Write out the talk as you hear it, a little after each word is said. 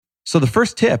So the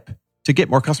first tip to get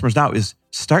more customers now is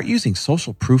start using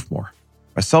social proof more.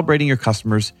 By celebrating your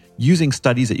customers, using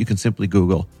studies that you can simply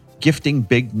Google, gifting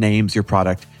big names your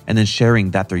product, and then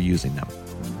sharing that they're using them.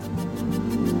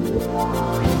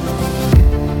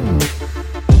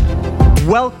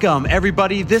 Welcome,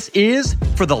 everybody. This is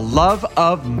For the Love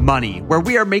of Money, where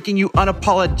we are making you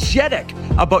unapologetic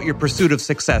about your pursuit of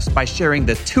success by sharing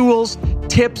the tools,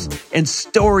 tips, and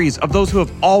stories of those who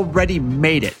have already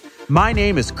made it. My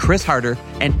name is Chris Harder,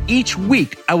 and each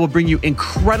week I will bring you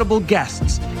incredible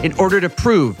guests in order to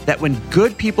prove that when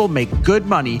good people make good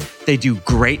money, they do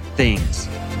great things.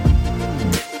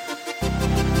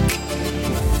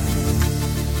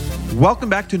 Welcome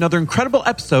back to another incredible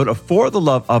episode of For the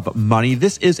Love of Money.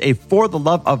 This is a For the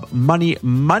Love of Money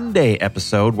Monday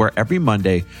episode where every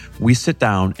Monday we sit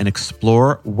down and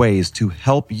explore ways to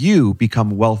help you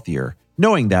become wealthier,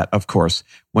 knowing that, of course,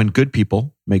 when good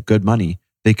people make good money,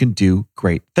 they can do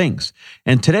great things.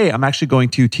 And today I'm actually going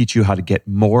to teach you how to get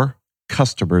more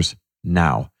customers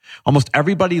now. Almost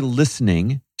everybody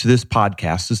listening to this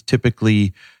podcast is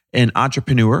typically an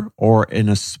entrepreneur or an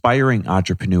aspiring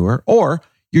entrepreneur, or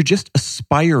you're just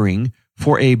aspiring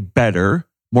for a better,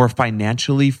 more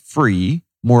financially free,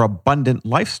 more abundant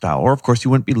lifestyle. Or of course, you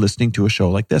wouldn't be listening to a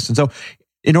show like this. And so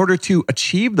in order to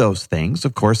achieve those things,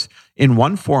 of course, in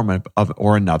one form of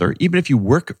or another, even if you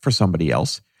work for somebody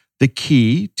else, the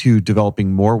key to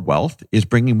developing more wealth is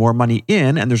bringing more money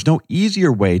in. And there's no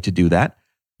easier way to do that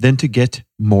than to get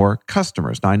more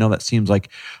customers. Now, I know that seems like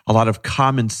a lot of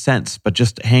common sense, but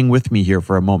just hang with me here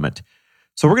for a moment.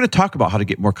 So we're going to talk about how to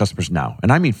get more customers now.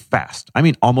 And I mean fast. I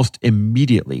mean almost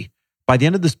immediately. By the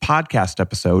end of this podcast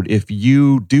episode, if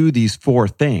you do these 4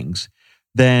 things,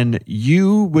 then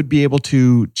you would be able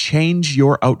to change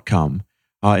your outcome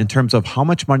in terms of how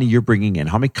much money you're bringing in,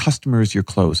 how many customers you're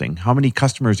closing, how many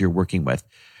customers you're working with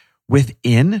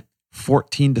within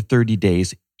 14 to 30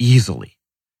 days easily.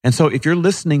 And so if you're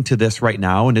listening to this right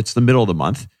now and it's the middle of the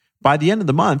month, by the end of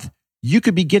the month, you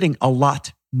could be getting a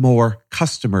lot more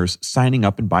customers signing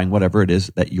up and buying whatever it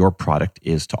is that your product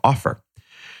is to offer.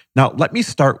 Now, let me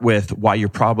start with why you're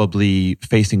probably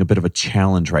facing a bit of a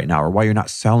challenge right now, or why you're not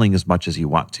selling as much as you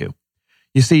want to.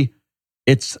 You see,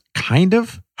 it's kind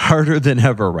of harder than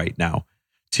ever right now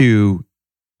to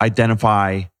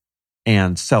identify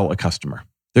and sell a customer.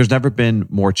 There's never been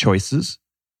more choices.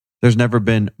 There's never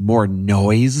been more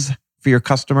noise for your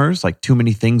customers, like too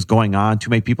many things going on, too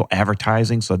many people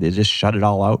advertising, so they just shut it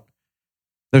all out.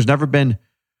 There's never been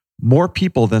more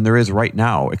people than there is right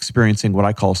now experiencing what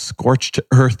I call scorched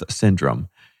earth syndrome,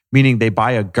 meaning they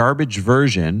buy a garbage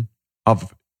version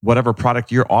of whatever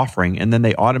product you're offering, and then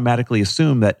they automatically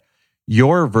assume that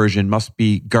your version must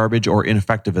be garbage or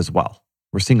ineffective as well.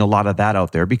 We're seeing a lot of that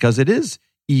out there because it is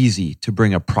easy to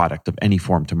bring a product of any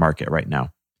form to market right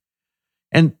now.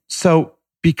 And so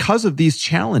because of these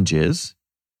challenges,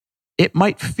 it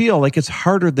might feel like it's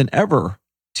harder than ever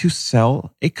to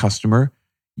sell a customer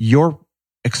your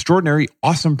extraordinary,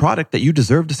 awesome product that you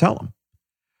deserve to sell them.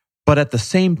 But at the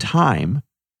same time,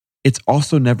 it's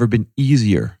also never been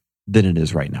easier than it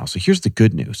is right now. So here's the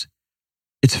good news.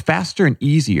 It's faster and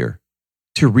easier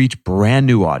to reach brand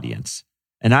new audience.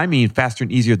 And I mean faster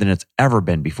and easier than it's ever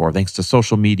been before, thanks to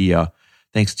social media,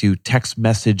 thanks to text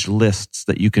message lists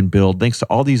that you can build, thanks to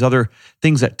all these other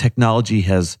things that technology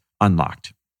has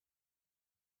unlocked.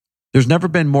 There's never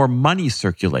been more money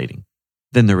circulating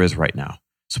than there is right now.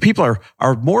 So people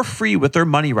are more free with their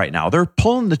money right now. They're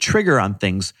pulling the trigger on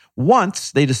things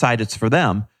once they decide it's for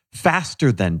them,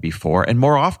 faster than before and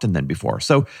more often than before.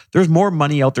 So there's more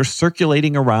money out there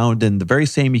circulating around in the very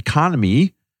same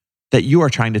economy that you are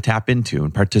trying to tap into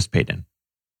and participate in.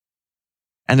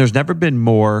 And there's never been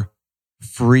more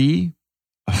free,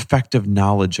 effective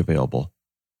knowledge available.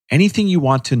 Anything you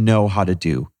want to know how to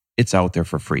do, it's out there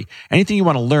for free. Anything you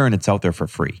want to learn, it's out there for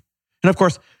free. And of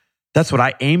course, that's what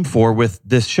I aim for with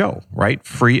this show, right?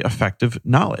 Free, effective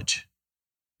knowledge.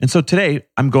 And so today,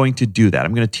 I'm going to do that.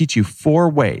 I'm going to teach you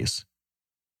 4 ways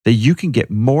that you can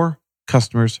get more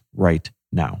customers right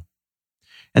now.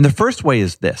 And the first way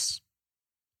is this.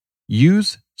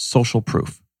 Use social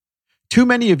proof. Too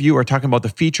many of you are talking about the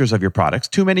features of your products.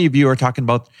 Too many of you are talking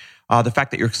about the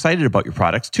fact that you're excited about your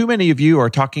products. Too many of you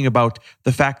are talking about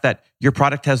the fact that your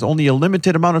product has only a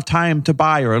limited amount of time to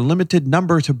buy or a limited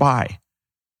number to buy.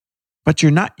 But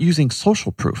you're not using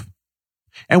social proof.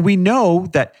 And we know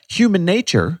that human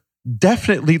nature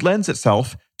definitely lends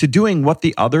itself to doing what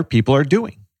the other people are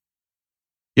doing.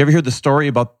 You ever hear the story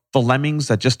about the lemmings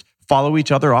that just follow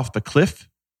each other off the cliff?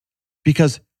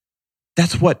 Because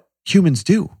that's what humans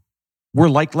do. We're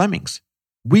like lemmings.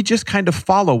 We just kind of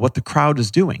follow what the crowd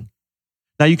is doing.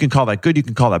 Now, you can call that good, you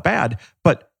can call that bad,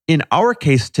 but in our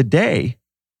case today,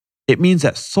 it means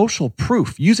that social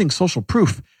proof, using social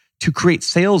proof to create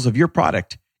sales of your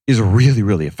product is really,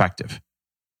 really effective.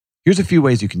 Here's a few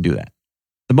ways you can do that.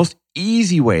 The most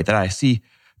easy way that I see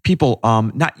people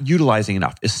not utilizing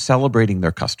enough is celebrating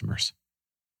their customers.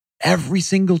 Every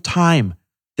single time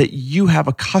that you have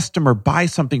a customer buy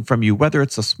something from you, whether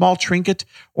it's a small trinket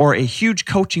or a huge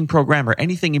coaching program or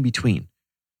anything in between,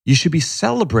 you should be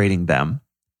celebrating them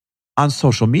on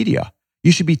social media.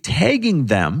 You should be tagging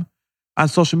them on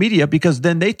social media because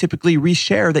then they typically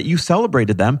reshare that you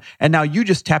celebrated them and now you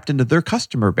just tapped into their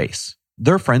customer base,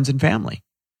 their friends and family.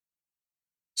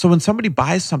 So when somebody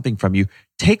buys something from you,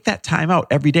 take that time out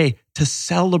every day to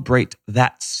celebrate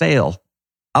that sale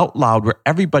out loud where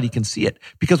everybody can see it.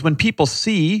 Because when people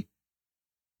see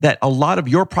that a lot of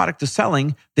your product is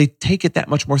selling, they take it that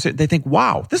much more seriously. They think,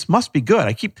 wow, this must be good.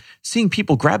 I keep seeing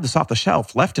people grab this off the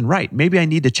shelf left and right. Maybe I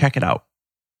need to check it out.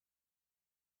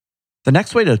 The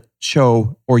next way to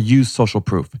show or use social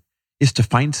proof is to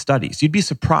find studies. You'd be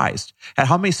surprised at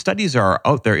how many studies there are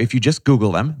out there if you just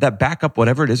Google them that back up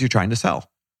whatever it is you're trying to sell.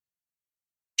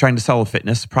 Trying to sell a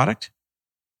fitness product?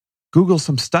 Google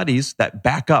some studies that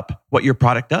back up what your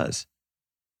product does.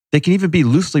 They can even be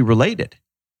loosely related.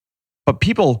 But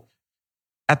people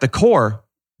at the core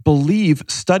believe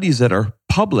studies that are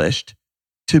published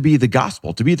to be the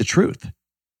gospel, to be the truth.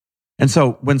 And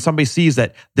so when somebody sees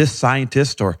that this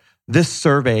scientist or this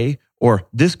survey or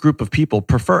this group of people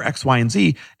prefer X, Y, and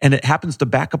Z, and it happens to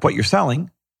back up what you're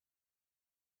selling,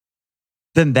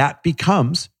 then that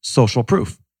becomes social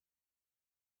proof.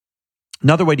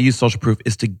 Another way to use social proof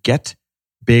is to get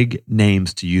big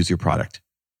names to use your product.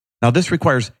 Now, this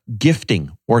requires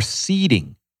gifting or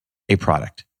seeding a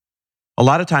product. A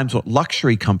lot of times what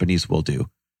luxury companies will do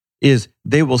is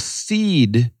they will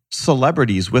seed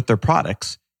celebrities with their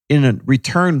products in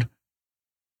return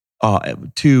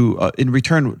with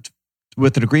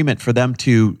an agreement for them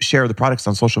to share the products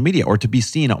on social media or to be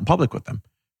seen out in public with them.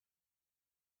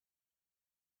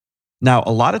 Now,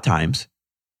 a lot of times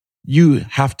you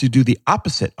have to do the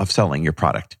opposite of selling your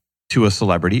product to a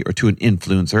celebrity or to an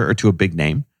influencer or to a big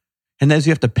name. And that is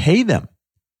you have to pay them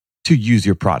to use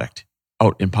your product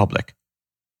out in public.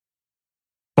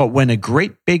 But when a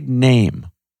great big name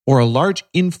or a large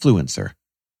influencer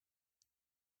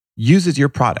uses your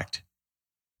product,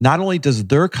 not only does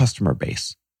their customer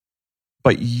base,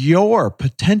 but your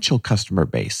potential customer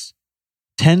base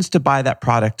tends to buy that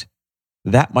product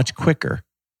that much quicker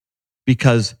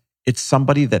because it's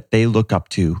somebody that they look up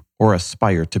to or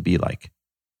aspire to be like.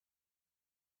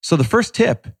 So the first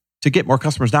tip to get more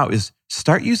customers now is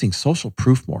start using social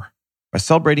proof more by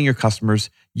celebrating your customers,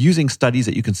 using studies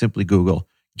that you can simply Google,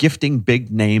 gifting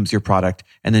big names your product,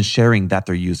 and then sharing that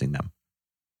they're using them.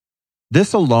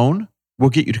 This alone will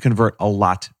get you to convert a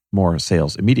lot more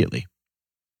sales immediately.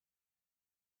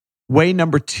 Way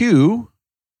number 2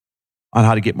 on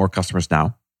how to get more customers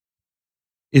now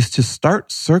is to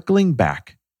start circling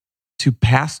back to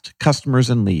past customers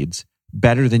and leads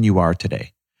better than you are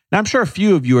today. Now, I'm sure a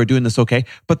few of you are doing this okay,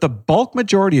 but the bulk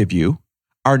majority of you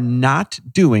are not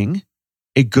doing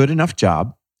a good enough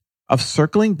job of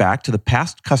circling back to the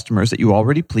past customers that you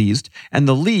already pleased and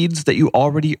the leads that you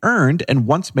already earned and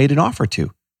once made an offer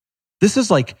to. This is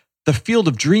like the field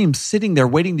of dreams sitting there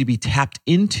waiting to be tapped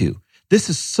into. This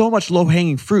is so much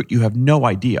low-hanging fruit, you have no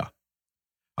idea.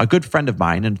 A good friend of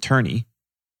mine, an attorney,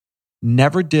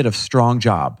 never did a strong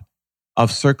job of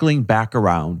circling back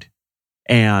around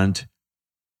and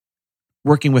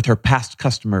working with her past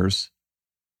customers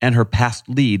and her past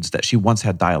leads that she once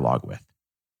had dialogue with.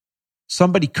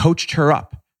 Somebody coached her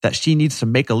up that she needs to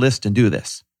make a list and do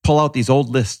this, pull out these old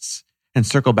lists and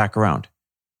circle back around.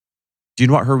 Do you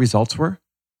know what her results were?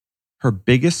 Her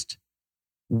biggest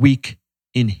week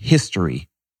in history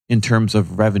in terms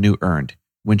of revenue earned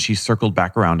when she circled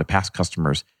back around to past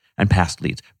customers and past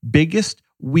leads. Biggest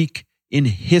week in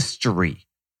history.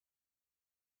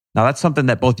 Now, that's something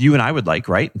that both you and I would like,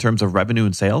 right? In terms of revenue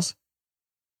and sales.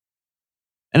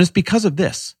 And it's because of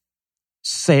this.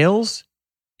 Sales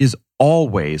is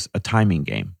always a timing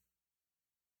game.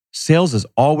 Sales is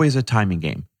always a timing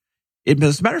game.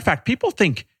 As a matter of fact, people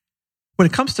think when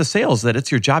it comes to sales that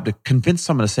it's your job to convince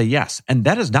someone to say yes. And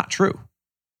that is not true.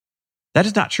 That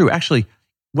is not true. Actually,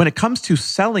 when it comes to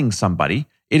selling somebody,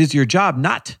 it is your job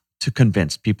not to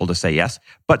convince people to say yes,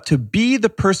 but to be the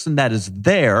person that is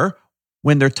there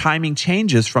when their timing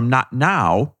changes from not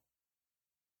now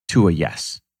to a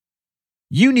yes.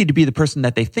 You need to be the person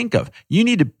that they think of. You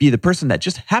need to be the person that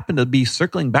just happened to be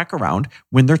circling back around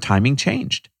when their timing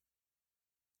changed.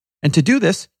 And to do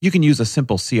this, you can use a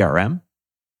simple CRM.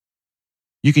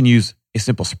 You can use a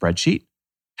simple spreadsheet.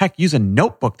 Heck, use a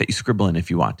notebook that you scribble in if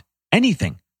you want.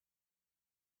 Anything.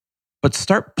 But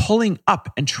start pulling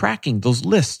up and tracking those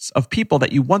lists of people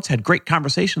that you once had great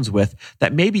conversations with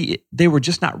that maybe they were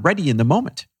just not ready in the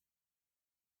moment.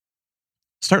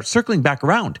 Start circling back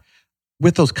around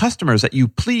with those customers that you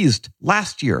pleased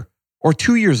last year or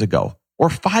 2 years ago or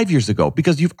 5 years ago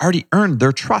because you've already earned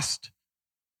their trust.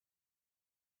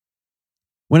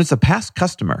 When it's a past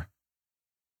customer,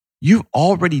 you've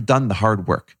already done the hard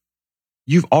work.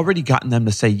 You've already gotten them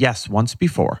to say yes once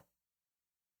before.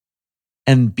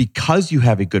 And because you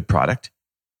have a good product,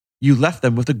 you left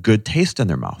them with a good taste in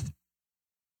their mouth.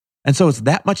 And so it's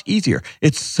that much easier.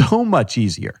 It's so much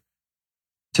easier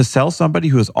to sell somebody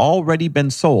who has already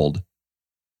been sold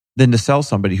than to sell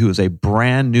somebody who is a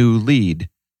brand new lead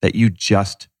that you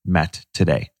just met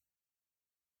today.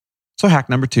 So hack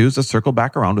number 2 is to circle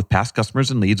back around with past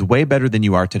customers and leads way better than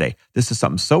you are today. This is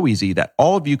something so easy that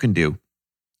all of you can do.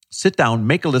 Sit down,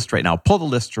 make a list right now, pull the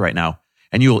list right now,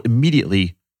 and you will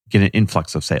immediately get an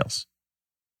influx of sales.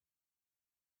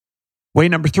 Way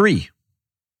number 3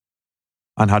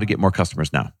 on how to get more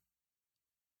customers now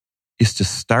is to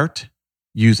start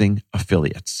using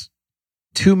affiliates.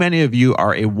 Too many of you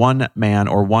are a one-man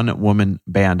or one-woman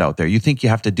band out there. You think you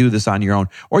have to do this on your own,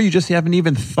 or you just haven't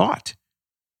even thought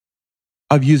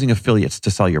of using affiliates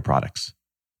to sell your products.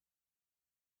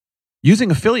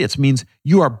 Using affiliates means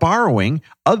you are borrowing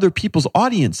other people's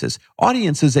audiences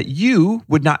that you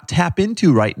would not tap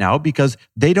into right now because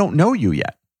they don't know you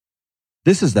yet.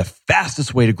 This is the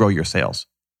fastest way to grow your sales.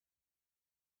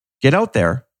 Get out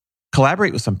there,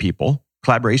 collaborate with some people.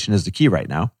 Collaboration is the key right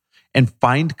now. And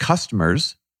find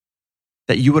customers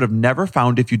that you would have never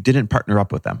found if you didn't partner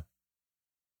up with them.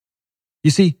 You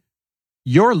see,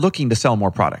 you're looking to sell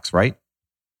more products, right?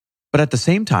 But at the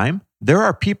same time, there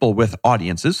are people with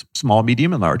audiences, small,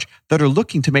 medium, and large, that are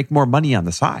looking to make more money on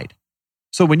the side.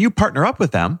 So when you partner up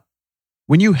with them,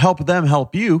 when you help them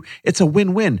help you, it's a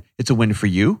win-win. It's a win for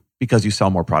you because you sell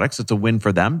more products. It's a win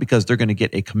for them because they're going to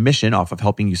get a commission off of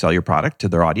helping you sell your product to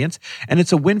their audience. And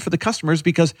it's a win for the customers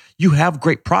because you have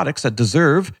great products that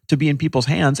deserve to be in people's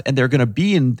hands, and they're going to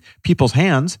be in people's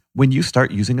hands when you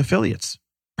start using affiliates,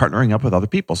 partnering up with other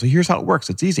people. So here's how it works.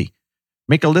 It's easy.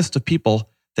 Make a list of people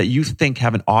that you think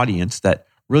have an audience that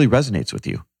really resonates with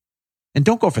you. And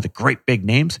don't go for the great big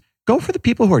names. Go for the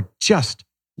people who are just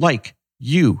like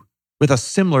you with a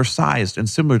similar sized and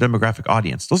similar demographic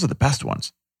audience. Those are the best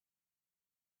ones.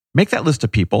 Make that list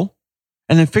of people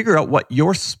and then figure out what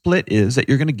your split is that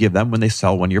you're going to give them when they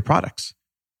sell one of your products.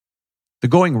 The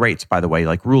going rates, by the way,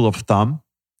 like rule of thumb,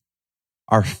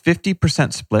 are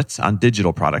 50% splits on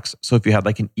digital products. So if you had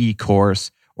like an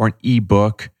e-course or an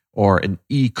e-book or an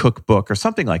e-cookbook or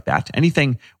something like that,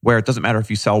 anything where it doesn't matter if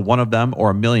you sell one of them or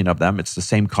a million of them, it's the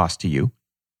same cost to you.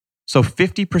 So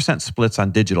 50% splits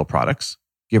on digital products,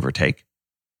 give or take.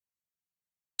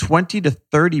 20 to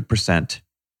 30%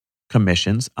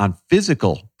 commissions on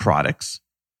physical products.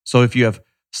 So if you have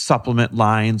supplement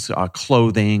lines,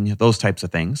 clothing, those types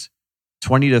of things,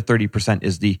 20 to 30%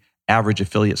 is the average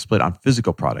affiliate split on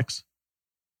physical products.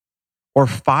 Or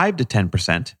 5 to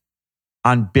 10%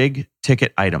 on big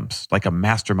ticket items like a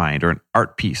mastermind or an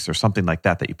art piece or something like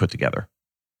that you put together.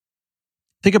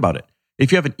 Think about it.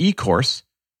 If you have an e-course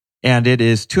and it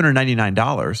is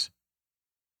 $299,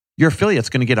 your affiliate's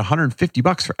going to get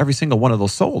 $150 for every single one of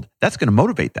those sold. That's going to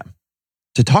motivate them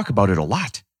to talk about it a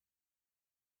lot.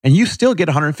 And you still get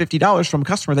 $150 from a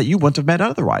customer that you wouldn't have met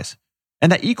otherwise.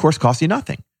 And that e-course costs you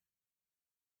nothing.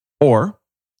 Or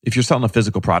if you're selling a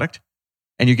physical product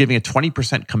and you're giving a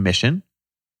 20% commission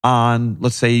on,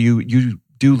 let's say you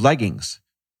do leggings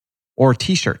or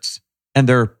t-shirts and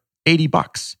they're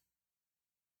 $80.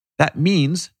 That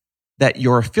means that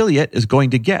your affiliate is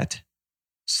going to get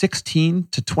 $16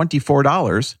 to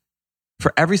 $24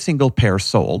 for every single pair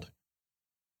sold.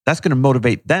 That's going to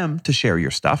motivate them to share your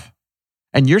stuff.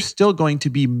 And you're still going to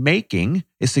be making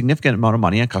a significant amount of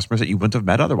money on customers that you wouldn't have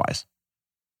met otherwise.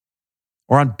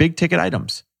 Or on big ticket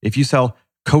items. If you sell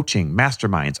coaching,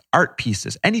 masterminds, art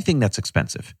pieces, anything that's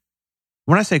expensive.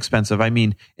 When I say expensive, I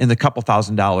mean in the couple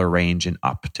 $1,000 range and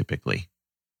up typically.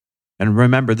 And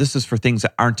remember, this is for things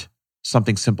that aren't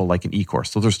something simple like an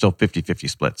e-course. Those are still 50-50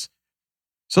 splits.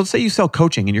 So let's say you sell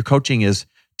coaching and your coaching is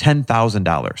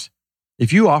 $10,000.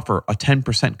 If you offer a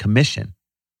 10% commission,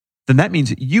 then that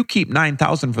means you keep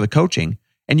 $9,000 for the coaching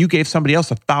and you gave somebody else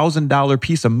a $1,000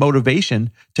 piece of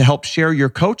motivation to help share your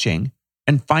coaching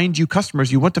and find you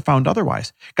customers you wouldn't have found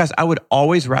otherwise. Guys, I would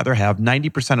always rather have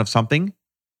 90% of something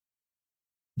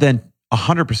than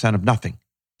 100% of nothing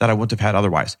that I wouldn't have had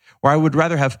otherwise. Or I would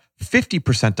rather have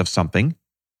 50% of something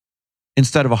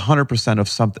instead of 100% of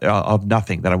something of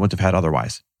nothing that I wouldn't have had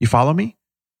otherwise. You follow me?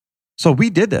 So we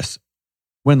did this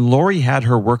when Lori had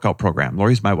her workout program.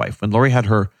 Lori's my wife. When Lori had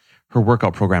her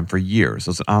workout program for years, it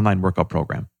was an online workout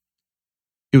program.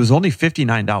 It was only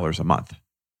 $59 a month.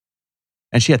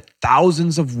 And she had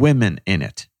thousands of women in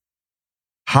it.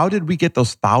 How did we get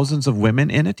those thousands of women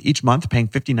in it each month paying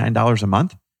 $59 a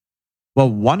month? Well,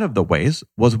 one of the ways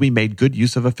was we made good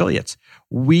use of affiliates.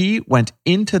 We went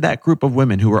into that group of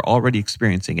women who were already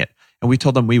experiencing it, and we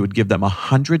told them we would give them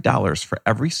 $100 for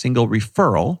every single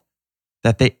referral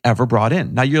that they ever brought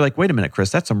in. Now you're like, wait a minute,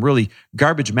 Chris, that's some really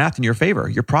garbage math in your favor.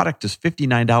 Your product is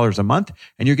 $59 a month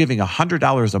and you're giving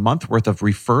 $100 a month worth of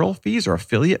referral fees or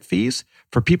affiliate fees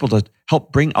for people to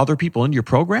help bring other people into your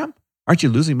program? Aren't you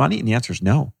losing money? And the answer is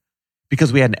no,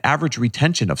 because we had an average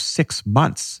retention of 6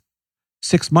 months.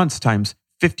 6 months times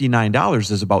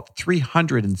 $59 is about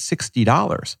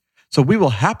 $360. So we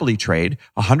will happily trade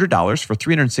 $100 for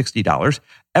 $360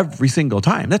 every single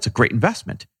time. That's a great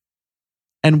investment.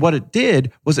 And what it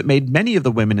did was it made many of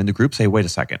the women in the group say, wait a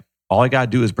second, all I got to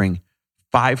do is bring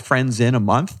 5 friends in a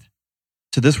month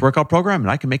to this workout program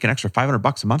and I can make an extra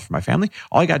 $500 a month for my family.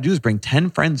 All I got to do is bring 10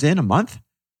 friends in a month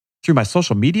through my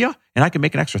social media and I can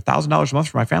make an extra $1,000 a month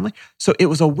for my family. So it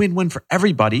was a win-win for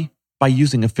everybody by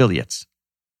using affiliates.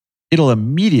 It'll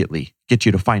immediately get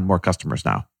you to find more customers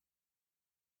now.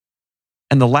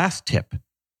 And the last tip,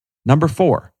 number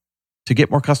 4, to get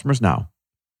more customers now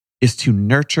is to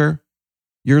nurture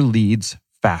your leads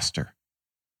faster.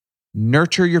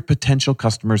 Nurture your potential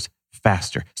customers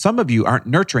faster. Some of you aren't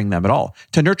nurturing them at all.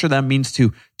 To nurture them means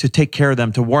to take care of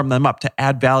them, to warm them up, to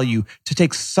add value, to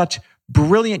take such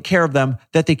brilliant care of them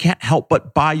that they can't help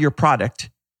but buy your product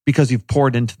because you've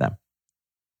poured into them.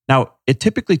 Now, it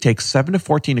typically takes 7 to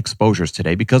 14 exposures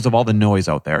today because of all the noise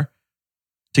out there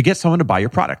to get someone to buy your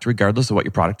product, regardless of what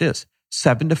your product is.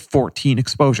 7 to 14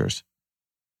 exposures.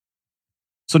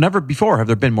 So never before have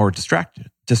there been more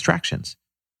distractions.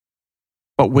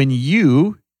 But when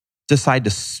you decide to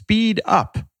speed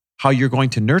up how you're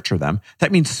going to nurture them,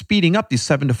 that means speeding up these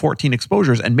 7 to 14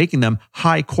 exposures and making them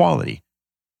high quality.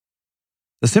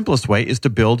 The simplest way is to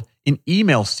build an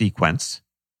email sequence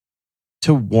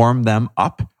to warm them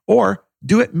up, or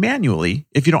do it manually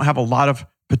if you don't have a lot of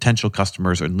potential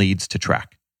customers or leads to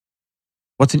track.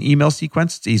 What's an email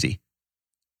sequence? It's easy.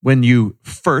 When you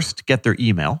first get their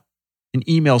email, an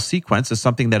email sequence is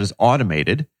something that is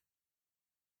automated.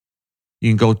 You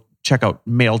can go check out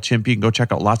MailChimp. You can go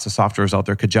check out lots of softwares out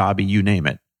there, Kajabi, you name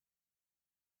it.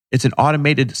 It's an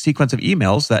automated sequence of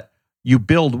emails that you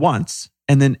build once,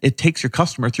 and then it takes your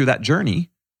customer through that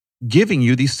journey, giving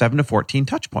you these 7 to 14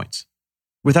 touch points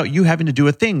without you having to do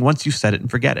a thing once you set it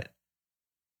and forget it.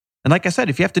 And like I said,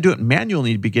 if you have to do it manually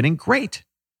in the beginning, great.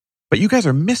 But you guys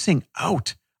are missing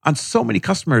out on so many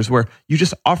customers where you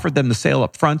just offered them the sale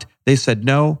up front, they said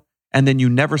no, and then you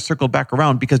never circled back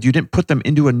around because you didn't put them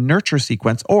into a nurture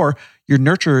sequence, or your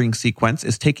nurturing sequence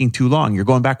is taking too long. You're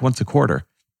going back once a quarter.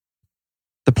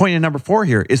 The point in number 4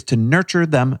 here is to nurture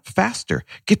them faster.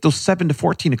 Get those 7 to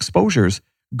 14 exposures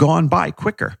gone by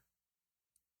quicker.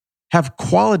 Have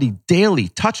quality daily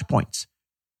touch points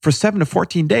for 7 to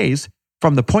 14 days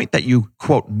from the point that you,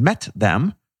 quote, met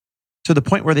them to the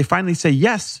point where they finally say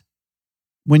yes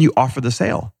when you offer the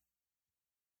sale.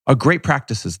 A great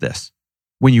practice is this.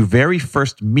 When you very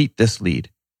first meet this lead,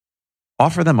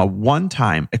 offer them a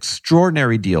one-time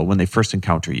extraordinary deal when they first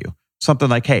encounter you. Something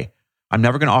like, hey, I'm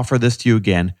never going to offer this to you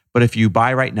again, but if you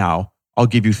buy right now, I'll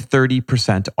give you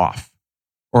 30% off,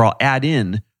 or I'll add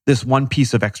in this one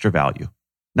piece of extra value.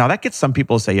 Now that gets some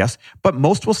people to say yes, but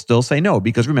most will still say no,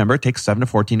 because remember, it takes 7 to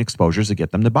 14 exposures to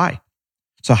get them to buy.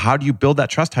 So how do you build that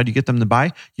trust? How do you get them to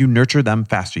buy? You nurture them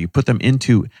faster. You put them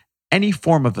into any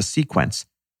form of a sequence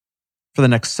for the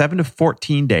next 7 to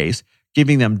 14 days,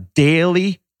 giving them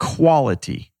daily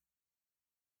quality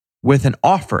with an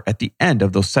offer at the end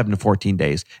of those 7 to 14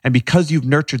 days. And because you've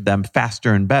nurtured them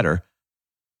faster and better,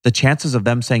 the chances of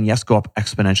them saying yes go up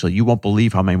exponentially. You won't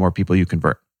believe how many more people you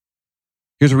convert.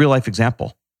 Here's a real life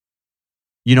example.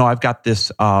 You know, I've got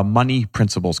this money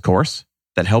principles course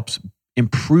that helps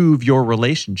improve your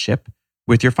relationship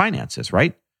with your finances,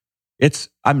 right?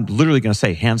 I'm literally going to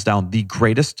say, hands down, the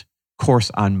greatest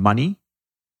course on money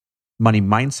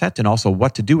mindset, and also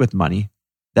what to do with money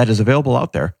that is available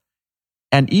out there.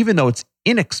 And even though it's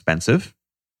inexpensive,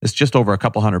 it's just over a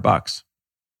couple $100.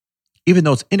 Even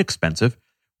though it's inexpensive,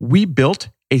 we built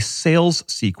a sales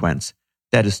sequence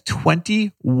that is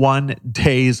 21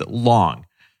 days long.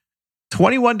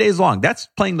 21 days long. That's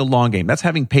playing the long game. That's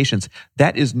having patience.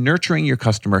 That is nurturing your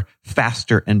customer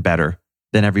faster and better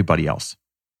than everybody else.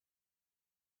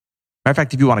 Matter of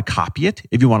fact, if you want to copy it,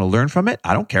 if you want to learn from it,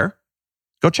 I don't care.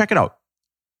 Go check it out.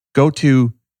 Go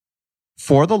to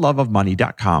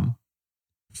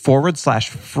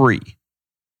fortheloveofmoney.com/free.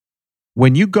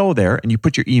 When you go there and you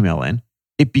put your email in,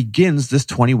 it begins this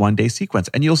 21-day sequence.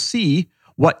 And you'll see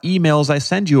what emails I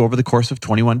send you over the course of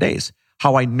 21 days,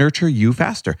 how I nurture you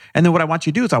faster. And then what I want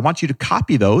you to do is I want you to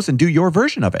copy those and do your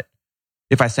version of it.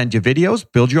 If I send you videos,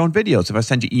 build your own videos. If I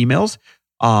send you emails,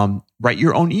 write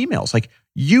your own emails. Like,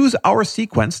 use our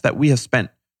sequence that we have spent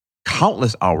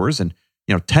countless hours and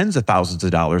tens of thousands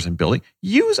of dollars in building.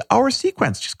 Use our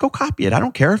sequence. Just go copy it. I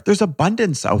don't care if there's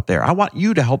abundance out there. I want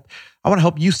to help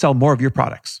you sell more of your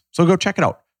products. So go check it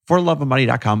out.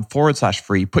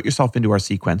 fortheloveofmoney.com/free. Put yourself into our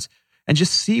sequence and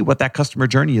just see what that customer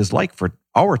journey is like for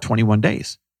our 21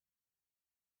 days.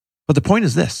 But the point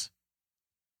is this.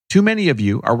 Too many of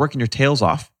you are working your tails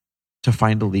off to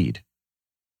find a lead.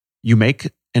 You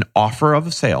make an offer of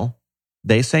a sale.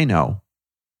 They say no.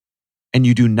 And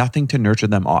you do nothing to nurture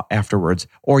them afterwards,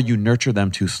 or you nurture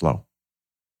them too slow.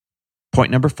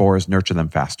 Point number 4 is nurture them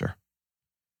faster.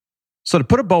 So to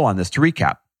put a bow on this, to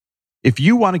recap, if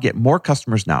you want to get more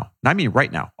customers now, and I mean right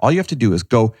now, all you have to do is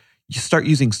you start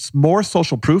using more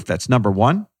social proof. That's number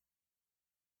 1.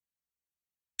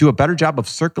 Do a better job of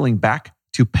circling back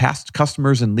to past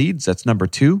customers and leads. That's number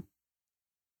 2.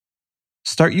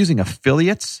 Start using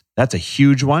affiliates. That's a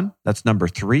huge one. That's number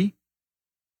 3.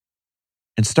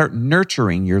 And start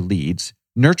nurturing your leads,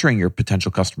 nurturing your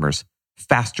potential customers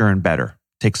faster and better.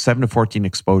 Take 7 to 14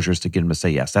 exposures to get them to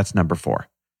say yes. That's number 4.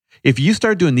 If you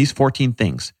start doing these 14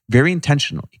 things very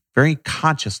intentionally, very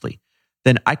consciously,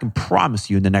 then I can promise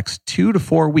you in the next 2 to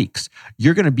 4 weeks,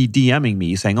 you're going to be DMing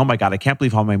me saying, oh my God, I can't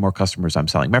believe how many more customers I'm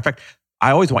selling. Matter of fact,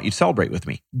 I always want you to celebrate with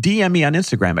me. DM me on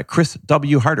Instagram at Chris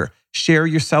W. Harder. Share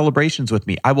your celebrations with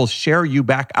me. I will share you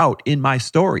back out in my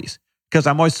stories. Because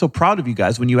I'm always so proud of you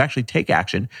guys when you actually take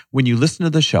action, when you listen to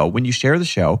the show, when you share the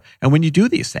show, and when you do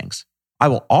these things. I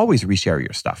will always reshare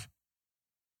your stuff.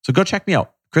 So go check me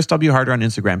out. Chris W. Harder on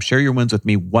Instagram. Share your wins with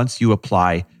me once you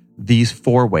apply these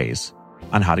 4 ways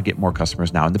on how to get more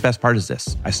customers now. And the best part is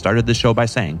this. I started the show by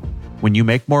saying, when you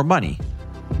make more money,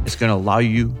 it's going to allow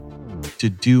you to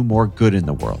do more good in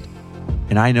the world.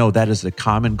 And I know that is the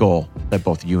common goal that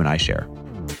both you and I share.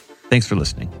 Thanks for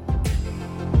listening.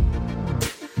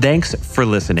 Thanks for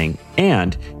listening.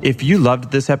 And if you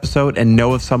loved this episode and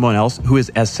know of someone else who is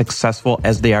as successful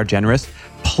as they are generous,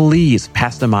 please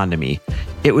pass them on to me.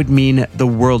 It would mean the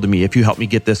world to me if you help me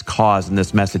get this cause and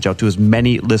this message out to as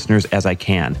many listeners as I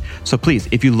can. So please,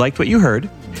 if you liked what you heard,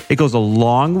 it goes a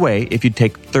long way if you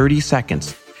take 30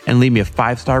 seconds and leave me a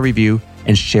 5-star review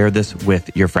and share this with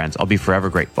your friends. I'll be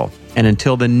forever grateful. And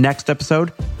until the next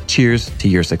episode, cheers to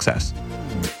your success.